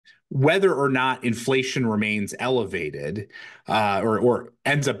whether or not inflation remains elevated, or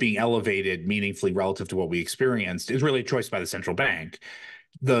ends up being elevated meaningfully relative to what we experienced, is really a choice by the central bank.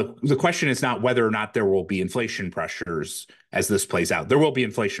 The question is not whether or not there will be inflation pressures as this plays out. There will be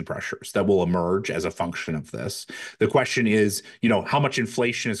inflation pressures that will emerge as a function of this. The question is, how much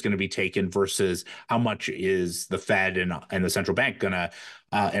inflation is going to be taken versus how much is the Fed and the central bank going to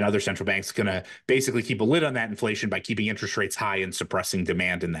and other central banks going to basically keep a lid on that inflation by keeping interest rates high and suppressing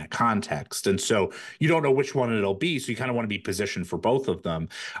demand in that context. And so you don't know which one it'll be. So you kind of want to be positioned for both of them.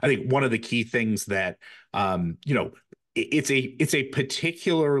 I think one of the key things that, it's a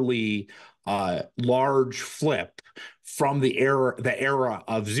particularly large flip from the era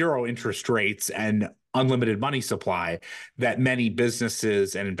of zero interest rates and unlimited money supply that many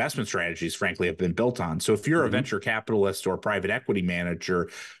businesses and investment strategies, frankly, have been built on. So if you're a Hmm. venture capitalist or a private equity manager,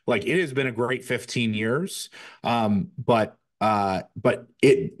 like, it has been a great 15 years, but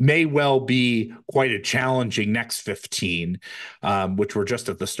it may well be quite a challenging next 15, which we're just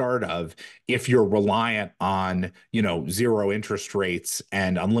at the start of, if you're reliant on, zero interest rates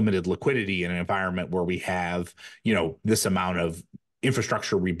and unlimited liquidity in an environment where we have, this amount of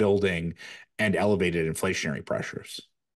infrastructure rebuilding and elevated inflationary pressures.